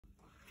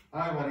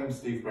Hi, my name is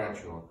Steve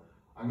Bradshaw.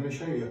 I'm going to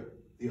show you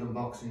the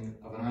unboxing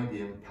of an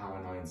IBM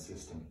POWER9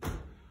 system.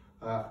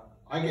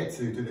 I get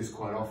to do this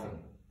quite often,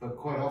 but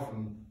quite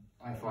often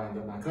I find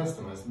that my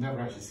customers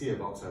never actually see a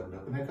box opened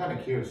up and they're kind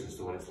of curious as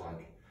to what it's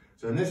like.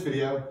 So in this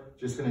video,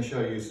 just going to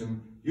show you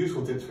some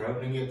useful tips for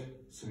opening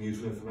it, some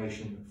useful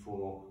information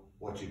for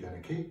what you're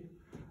going to keep,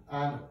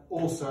 and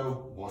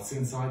also what's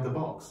inside the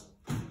box.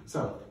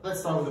 So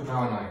let's start with the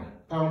POWER9.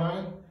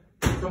 POWER9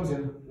 comes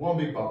in one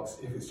big box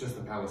if it's just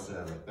the power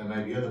server. There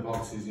may be other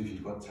boxes if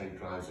you've got tape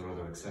drives or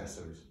other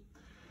accessories.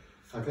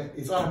 Okay,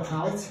 it's on a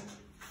pallet.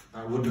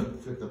 I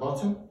wouldn't flip the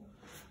bottom,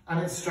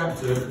 and it's strapped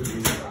to it with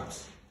these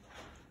straps.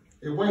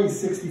 It weighs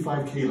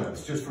 65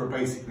 kilos just for a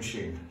basic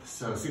machine.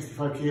 So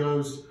 65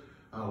 kilos,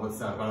 what's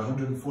that, about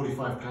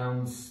 145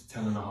 pounds,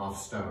 10.5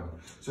 stone.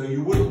 So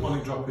you wouldn't want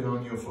to drop it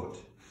on your foot.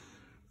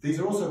 These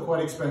are also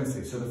quite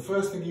expensive, so the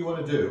first thing you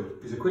want to do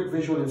is a quick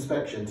visual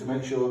inspection to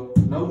make sure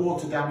no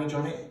water damage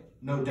on it,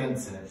 no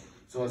dents in it.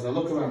 So as I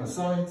look around the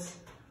sides,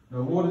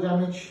 no water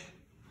damage,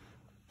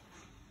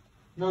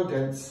 no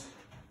dents,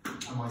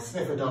 and my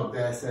sniffer dog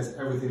there says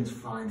everything's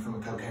fine from a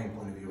cocaine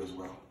point of view as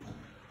well.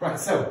 Right,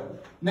 so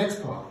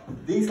next part.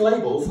 These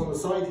labels on the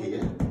side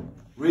here,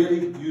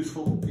 really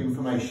useful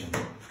information.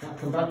 I'll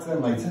come back to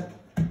them later.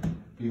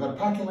 You've got a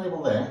packing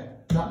label there.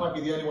 That might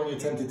be the only one you're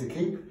tempted to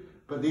keep,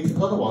 but these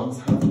other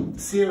ones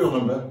have serial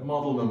number,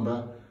 model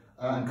number,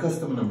 and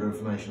customer number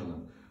information on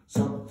them.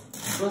 So the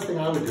first thing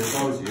I would do if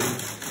I was you,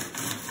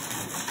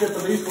 strip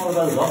at least one of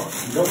those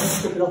off. You don't want to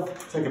strip it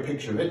off, take a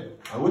picture of it.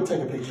 I would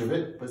take a picture of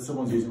it, but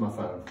someone's using my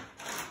phone.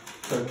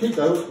 So keep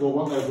those, we'll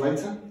want those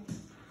later.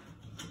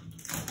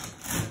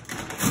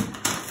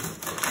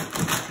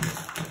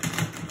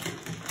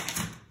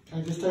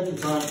 Okay, just take your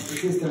time,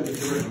 it is tempted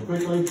to rip them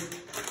quickly,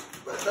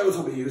 but those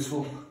will be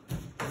useful.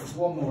 There's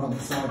one more on the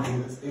side here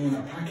that's in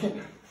a packet.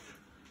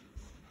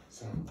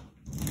 So,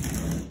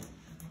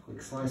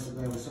 quick slice of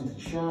there with something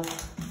sharp.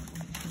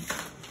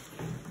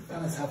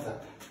 And let's have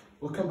that.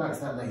 We'll come back to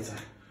that later.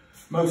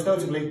 Most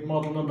notably,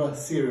 model number,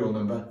 serial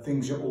number,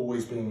 things you're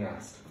always being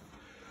asked.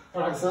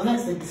 All right, so the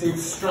next thing you see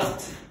is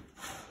strapped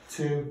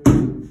to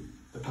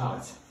the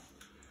pallet.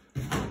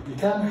 You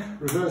can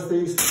reverse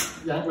these,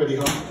 yank really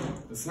hard,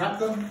 and snap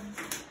them.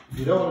 If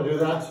you don't want to do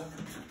that,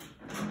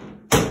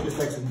 just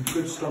take some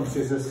good strong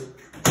scissors,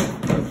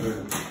 go through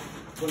them.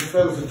 Once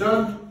those are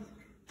done,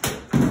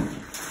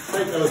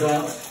 take those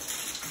out.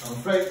 I'm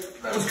afraid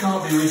those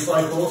can't be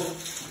recycled.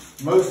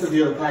 Most of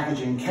the other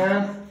packaging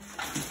can.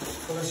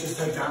 So let's just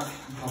take that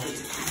and pop it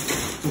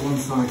to one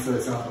side so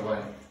it's out of the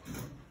way.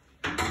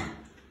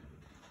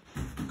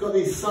 Got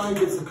these side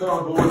bits of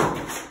cardboard.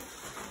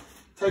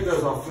 Take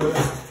those off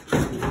first.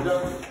 If you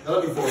don't,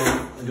 they'll be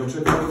falling and you'll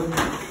trip over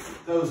them.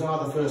 Those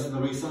are the first in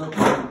the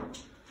recycle.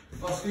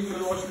 Oscar, you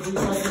gonna watch the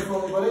recycling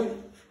for me, buddy?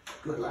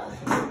 Good lad.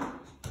 Good lad.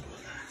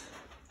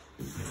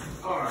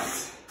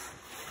 Alright.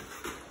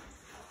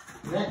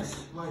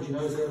 Next, mind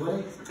your nose there,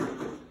 buddy.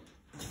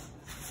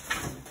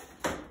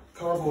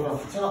 Cardboard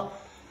off the top.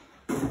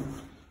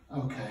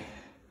 Okay.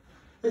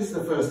 This is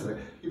the first of it.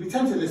 You'd be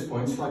tempted at this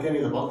point, like any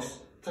other box,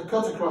 to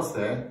cut across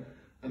there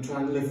and try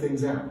and lift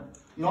things out.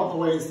 Not the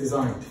way it's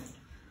designed.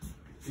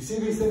 You see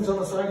these things on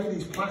the side here,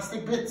 these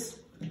plastic bits?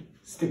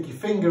 Stick your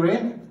finger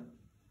in,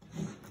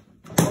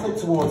 pull it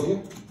towards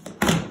you,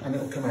 and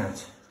it'll come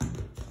out.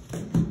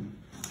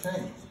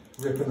 Okay,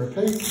 rip and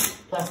repeat,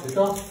 plastic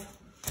off,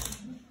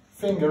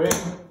 finger in,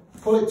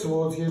 pull it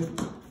towards you,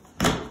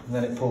 and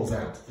then it pulls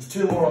out. There's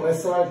two more on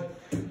this side,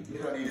 you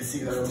don't need to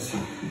see those.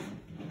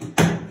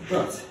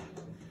 But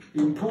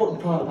the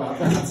important part about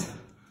that,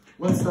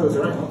 once those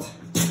are out,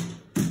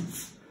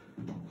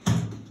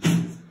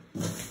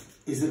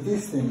 is that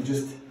this thing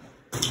just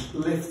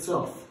lifts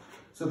off.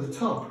 So the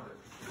top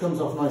comes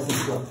off nice and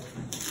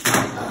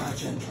flat,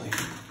 gently.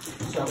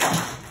 So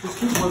just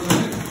keep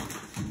working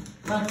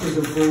backwards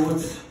and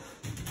forwards.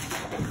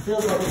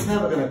 Feels like it's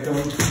never going to come,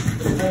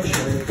 but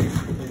eventually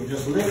it will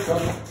just lift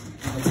up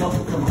and the top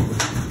will come off.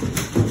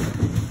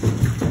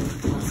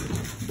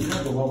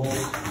 Never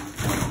wobbles.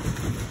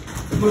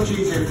 Much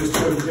easier if there's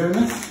two of you doing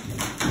this.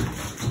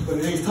 But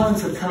in these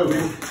times of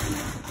COVID,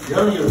 the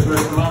only other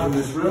person allowed in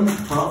this room,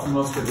 apart from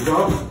us with the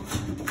dog,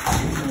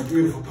 and a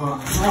beautiful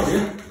partner Claudia,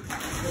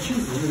 and she's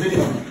in the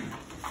video.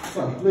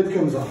 So, lid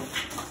comes off.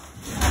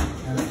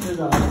 And let's do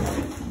that.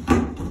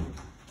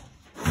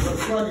 We've got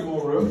slightly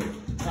more room.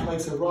 That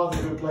makes a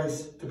rather good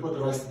place to put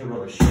the rest of the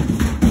rubbish.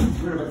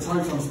 We're a bit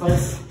tight on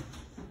space,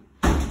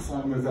 so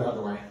I'll move that out of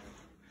the way.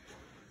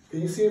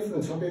 Can you see it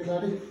from the top here,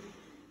 Claudia?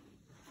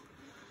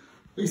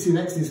 What you see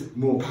next is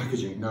more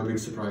packaging, no big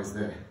surprise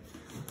there.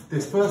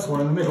 This first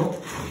one in the middle,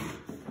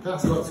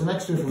 that's got some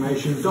extra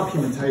information,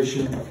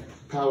 documentation,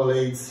 power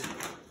leads,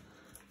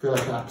 filler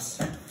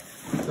caps.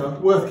 So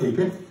worth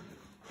keeping.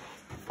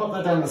 Pop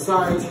that down the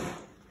side.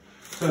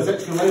 Those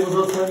extra labels I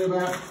was telling you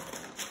about,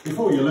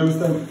 before you lose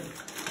them,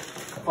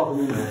 pop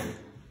them in there.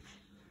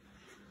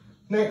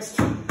 Next,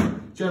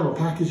 general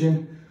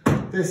packaging.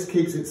 This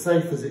keeps it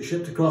safe as it's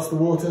shipped across the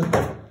water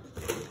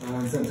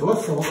and sent to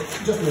us, so we'll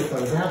just lift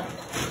those out.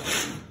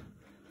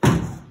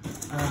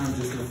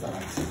 just lift that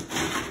out.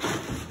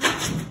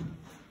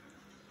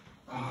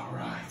 All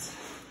right.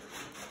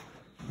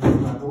 Move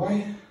them out of the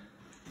way.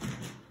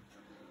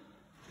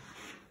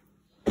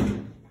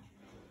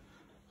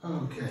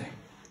 Okay.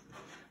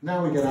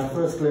 Now we get our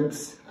first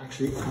glimpse,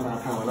 actually, of our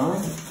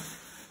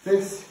POWER9.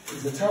 This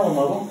is the tower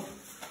model.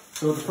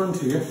 So at the front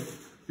here,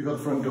 you've got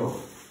the front door.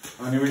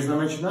 Only reason I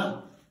mention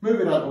that, move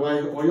it out of the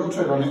way or you'll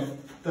tread on it.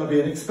 There'll be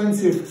an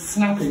expensive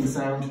snapping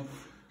sound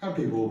and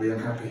people will be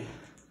unhappy.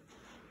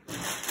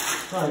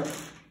 Right,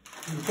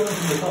 we've got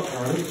from the top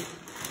already.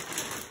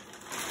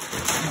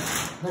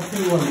 Next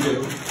thing you want to do,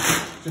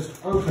 just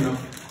open up,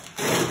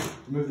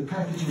 remove the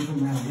packaging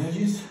from around the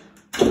edges.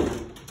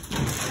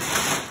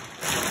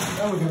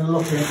 Now we're going to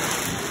look in and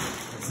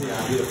see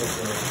how beautiful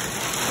it is.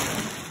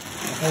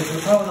 Okay, so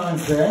the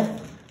POWER9's there,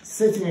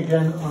 sitting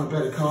again on a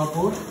bed of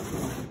cardboard.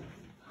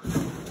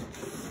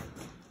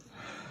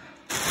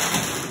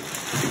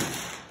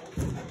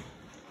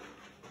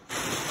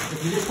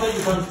 If you just take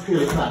your time to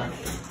peel it back,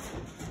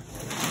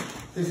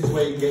 this is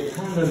where you can get your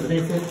hand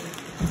underneath it,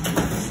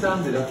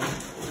 stand it up,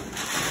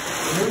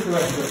 remove the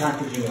rest of the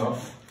packaging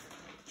off,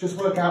 just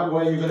work out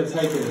where you're going to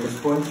take it at this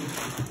point.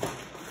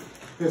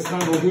 This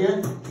handle here,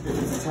 if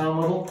it's a tower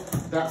model,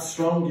 that's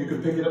strong, you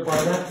can pick it up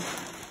by that.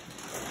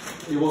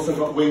 You've also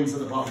got wings at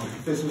the bottom.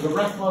 If this was a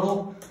rack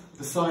model,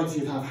 the sides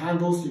you'd have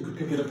handles, you could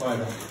pick it up by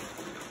that.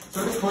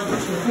 So at this point, I'm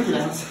just going to pick it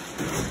out,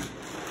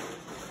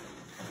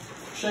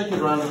 shake it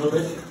around a little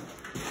bit,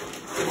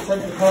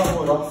 take the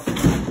cardboard off,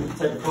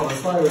 take the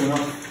polystyrene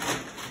off,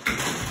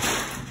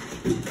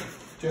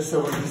 just so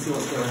we can see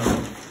what's going on.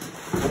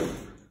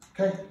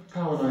 Okay,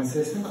 POWER9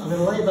 system. I'm going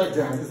to lay it back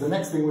down because the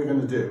next thing we're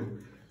going to do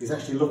is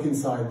actually look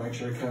inside and make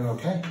sure it's going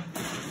okay.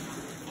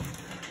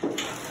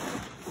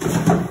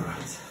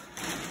 Right.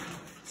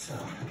 So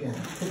again,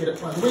 pick it up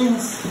by the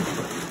wings,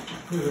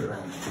 move it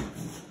around.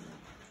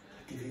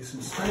 Give you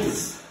some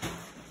space.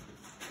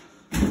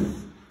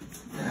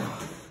 Now,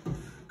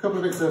 a couple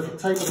of bits of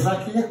tape at the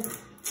back here.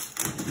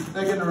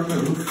 They're going to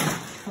remove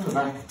from the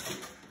back,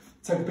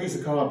 take a piece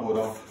of cardboard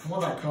off. And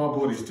what that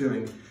cardboard is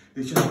doing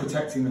is just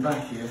protecting the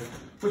back here,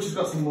 which has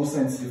got some more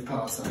sensitive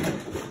parts on it.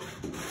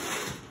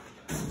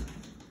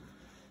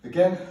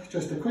 Again,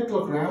 just a quick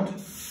look around,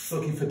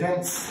 looking for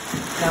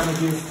dents,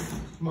 damages,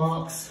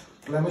 marks,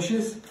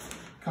 blemishes.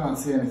 Can't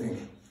see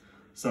anything.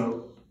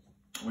 So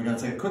we're going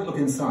to take a quick look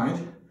inside,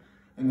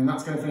 and then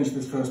that's going to finish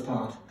this first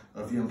part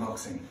of the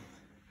unboxing.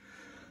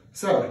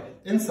 So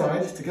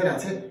inside, to get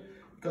at it,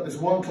 we've got this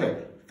one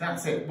clip.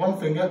 That's it, one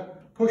finger,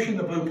 pushing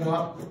the blue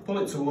part, pull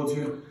it towards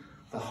you,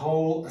 the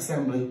whole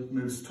assembly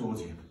moves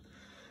towards you.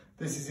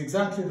 This is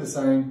exactly the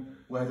same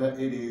whether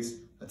it is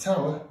a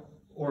tower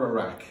or a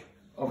rack.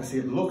 Obviously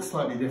it looks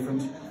slightly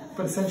different,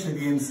 but essentially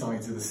the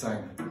insides are the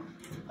same.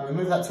 And we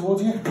move that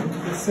towards you,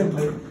 it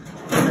simply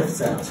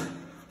lifts out.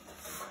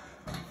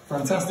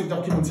 Fantastic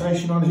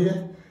documentation on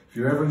here. If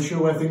you're ever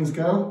unsure where things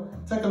go,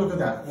 take a look at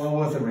that, well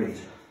worth a read.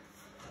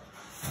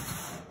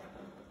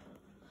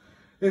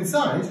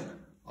 Inside,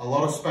 a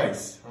lot of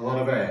space, a lot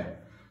of air.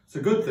 It's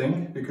a good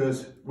thing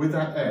because with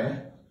that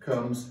air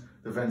comes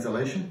the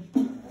ventilation.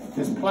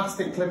 This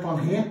plastic clip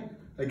on here,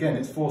 again,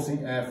 it's forcing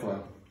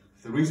airflow.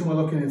 The reason we're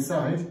looking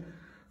inside,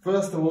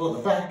 first of all,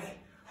 at the back,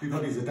 we've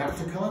got these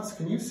adapter cards.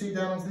 Can you see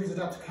down onto these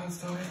adapter cards,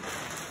 Tommy?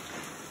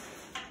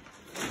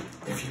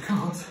 If you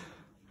can't,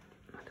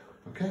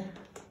 okay.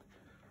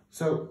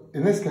 So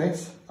in this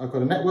case, I've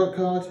got a network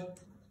card,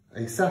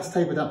 a SAS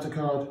tape adapter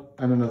card,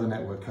 and another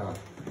network card.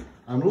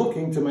 I'm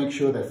looking to make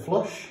sure they're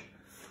flush,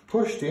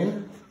 pushed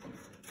in,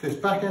 this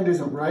back end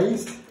isn't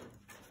raised,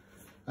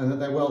 and that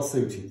they're well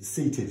seated.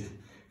 If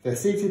they're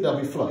seated, they'll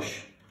be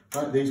flush.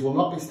 Right? These will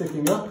not be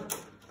sticking up,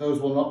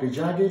 those will not be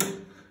jagged,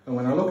 and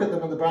when I look at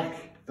them at the back,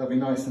 they'll be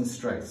nice and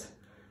straight.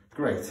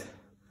 Great.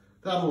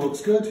 That all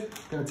looks good.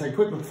 Going to take a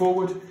quick look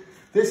forward.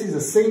 This is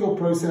a single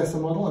processor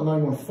model, a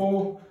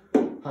 914,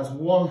 has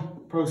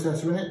one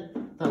processor in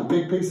it. That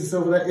big piece of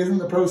silver there isn't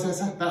the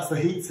processor, that's the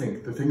heat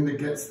sink, the thing that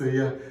gets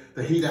the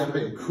heat out of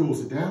it and cools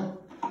it down.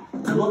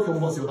 So look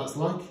and we'll see what that's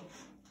like.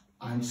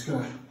 I'm just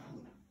going to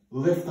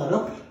lift that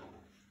up.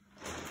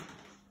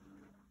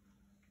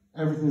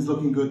 Everything's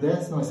looking good there,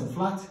 it's nice and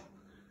flat.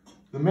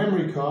 The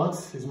memory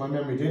cards is my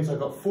memory DIMMs. I've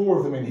got 4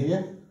 of them in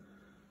here,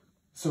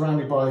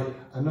 surrounded by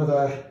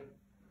another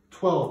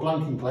 12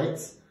 blanking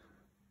plates.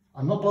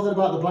 I'm not bothered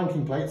about the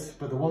blanking plates,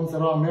 but the ones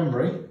that are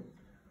memory,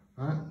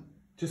 right,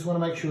 just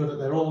want to make sure that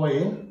they're all the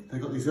way in.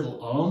 They've got these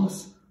little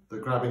arms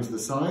that grab into the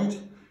side.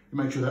 You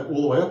make sure they're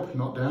all the way up,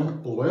 not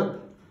down, all the way up.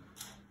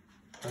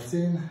 That's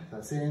in,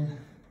 that's in,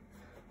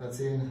 that's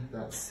in,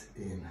 that's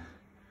in.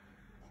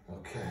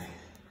 Okay.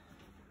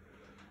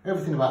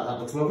 Everything about that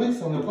looks lovely,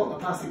 so I'm going to put my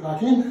plastic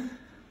back in.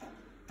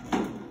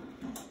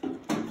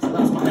 So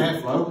that's my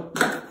airflow.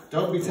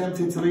 Don't be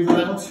tempted to leave it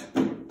out,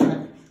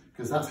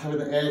 because that's having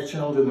the air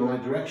channeled in the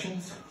right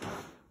directions.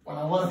 When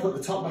I want to put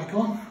the top back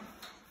on,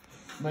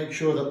 make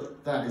sure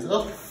that that is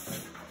up.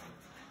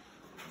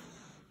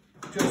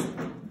 Just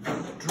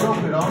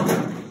drop it on.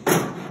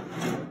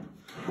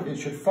 It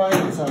should find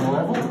its own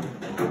level.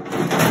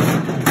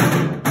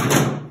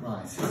 Right.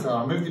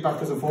 I moved it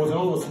backwards and forwards and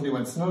all of a sudden it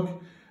went snug.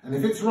 And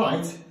if it's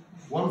right,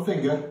 one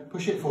finger,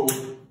 push it forward,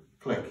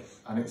 click,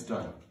 and it's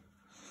done.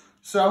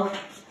 So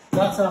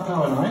that's our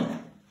POWER9.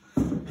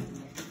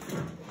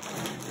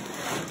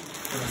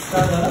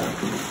 Stand that up.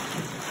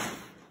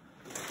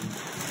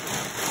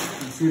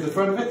 You see the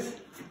front of it?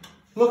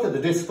 Look at the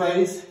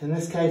displays. In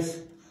this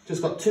case,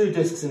 just got 2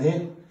 discs in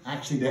here.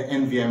 Actually, they're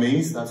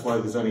NVMe's, that's why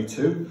there's only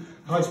 2.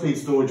 High-speed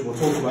storage, we'll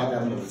talk about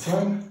that another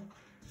time.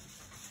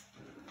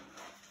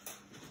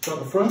 Got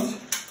the front.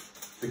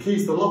 The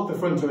keys to lock the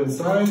front are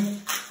inside.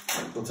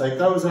 We'll take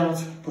those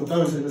out, put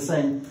those in the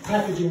same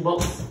packaging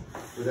box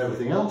with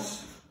everything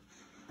else.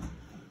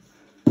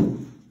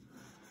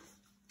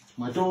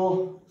 My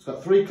door, it's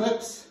got 3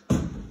 clips.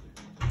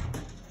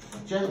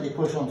 Gently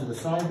push onto the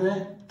side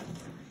there.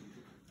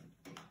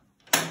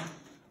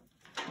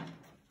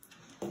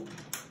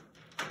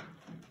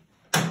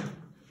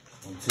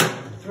 1, 2,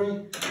 and 3,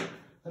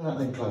 and that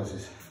then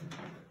closes.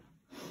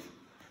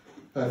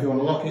 If you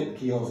want to lock it, the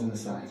keyhole's in the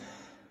side.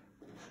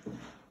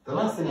 The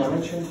last thing I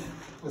mentioned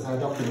was our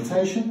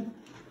documentation.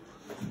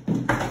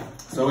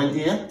 So in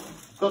here,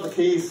 I've got the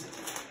keys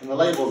and the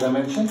labels I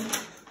mentioned.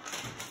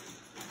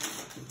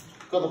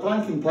 Got the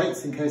blanking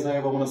plates in case I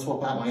ever want to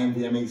swap out my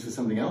NVMe's for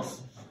something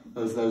else.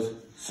 Those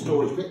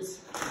storage bits.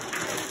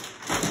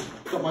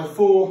 Got my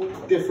 4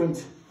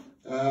 different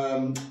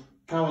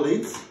power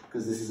leads,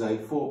 because this is a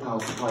 4 power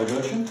supply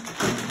version.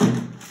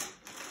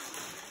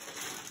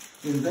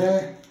 In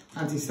there,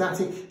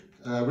 anti-static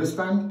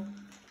wristband.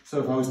 So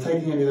if I was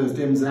taking any of those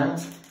DIMMs out,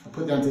 I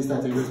put the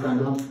anti-static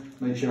wristband on,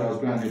 make sure I was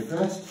grounded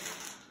first.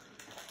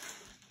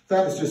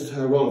 That is just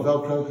a roll of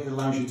Velcro. It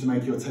allows you to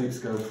make your tapes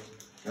go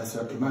as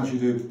you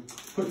do.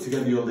 Put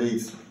together your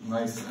leads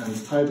nice and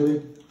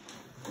tidily.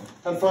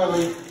 And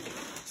finally,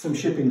 some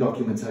shipping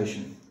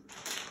documentation.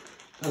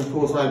 And of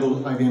course,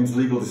 IBM's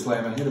legal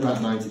disclaimer in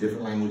about 90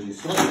 different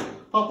languages. So let's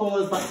pop all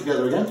those back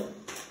together again.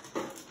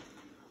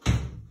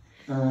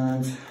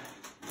 And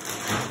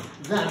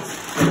that,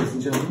 ladies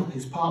and gentlemen,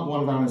 is part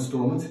 1 of our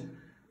instalment,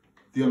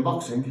 the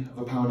unboxing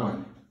of a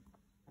POWER9.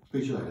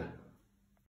 Speak to you later.